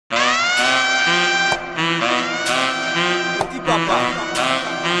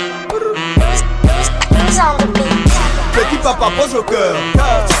papa pose le cœur.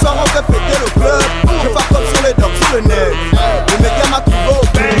 Ce soir on fait péter le club. Je fais comme sur les dogs, sur le net. Le média m'a trouvé au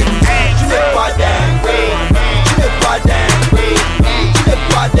bang. Tu n'es pas dingue, tu n'es pas dingue, tu n'es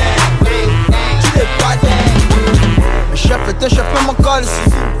pas dingue, tu n'es pas dingue. Le chef est un chef, même en cale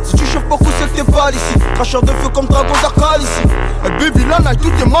ici. Si tu chauffes beaucoup, c'est que t'es pas ici. Cracheur de feu comme dragon d'Akal ici. Et baby là,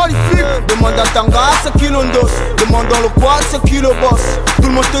 tout est magnifique. Demande à Tanga, c'est qui l'ondos. Demande dans le quad, c'est qui le boss. Tout le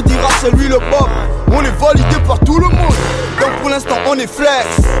monde te dira, c'est lui le pop. On est validé par tout le monde. Donc pour l'instant, on est flex.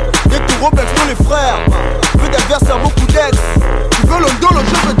 Des tout Robin, pour les frères. Peu d'adversaires, beaucoup d'ex. Tu veux l'ondo, le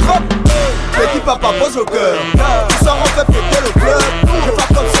jeu de drop. Petit papa pose le cœur. Tu sors, on fait péter le club. Je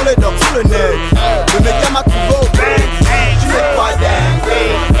fais comme sur les dogs, sur le net. Le média m'a trouvé au bang. Tu n'es pas dingue,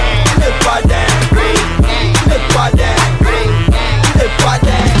 tu n'es pas dingue, tu n'es pas dingue, tu n'es pas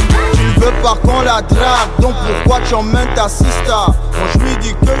dingue. Tu ne veux pas qu'on la drague, donc pourquoi tu emmènes ta sista? Quand je lui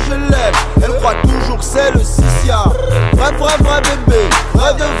dis que je l'aime, elle croit toujours que c'est le Sissia. Vrai, vrai, vrai bébé,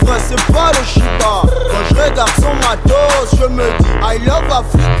 vrai de vrai, c'est pas le Shiba. Quand je regarde son matos, je me dis I love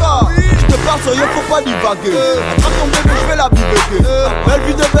Africa. Je te parle sérieux, faut pas divaguer. Attrape ton bébé, je vais la bibeguer. Belle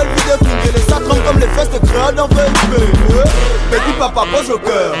vie de flinguer. Les satrons comme les fesses de créole dans VP. Petit papa pose le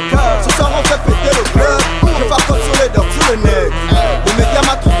cœur. Ce soir on fait péter le club. Je fais comme sur les dogs, sur le net. Le média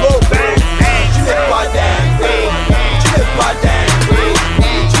m'a trouvé au bang. Tu n'es pas dingue, tu n'es pas dingue,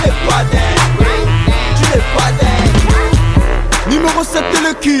 tu n'es pas dingue, tu n'es pas dingue. Numéro 7 et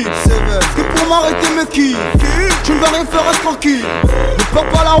le kiff. Que pour m'arrêter me kiffe. Tu ne vas rien faire, reste tranquille. Ne perds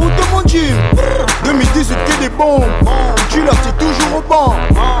pas la route de mon gym. 2018 que des bombes. Tu l'as, c'est toujours au banc.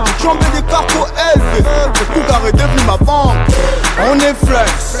 J'ai chambé des cartes au LV. Le Cougar est devenu ma banque. On est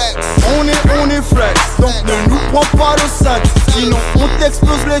flex, on est flex. Donc ne nous prends pas le 5. Sinon on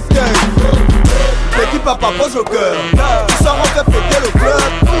t'explose les têtes. Petit papa pose le cœur. Tu sors, on fait péter le club.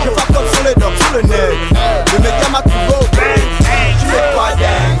 Je fais comme sur les dogs, sur le net. Le média m'a trouvé au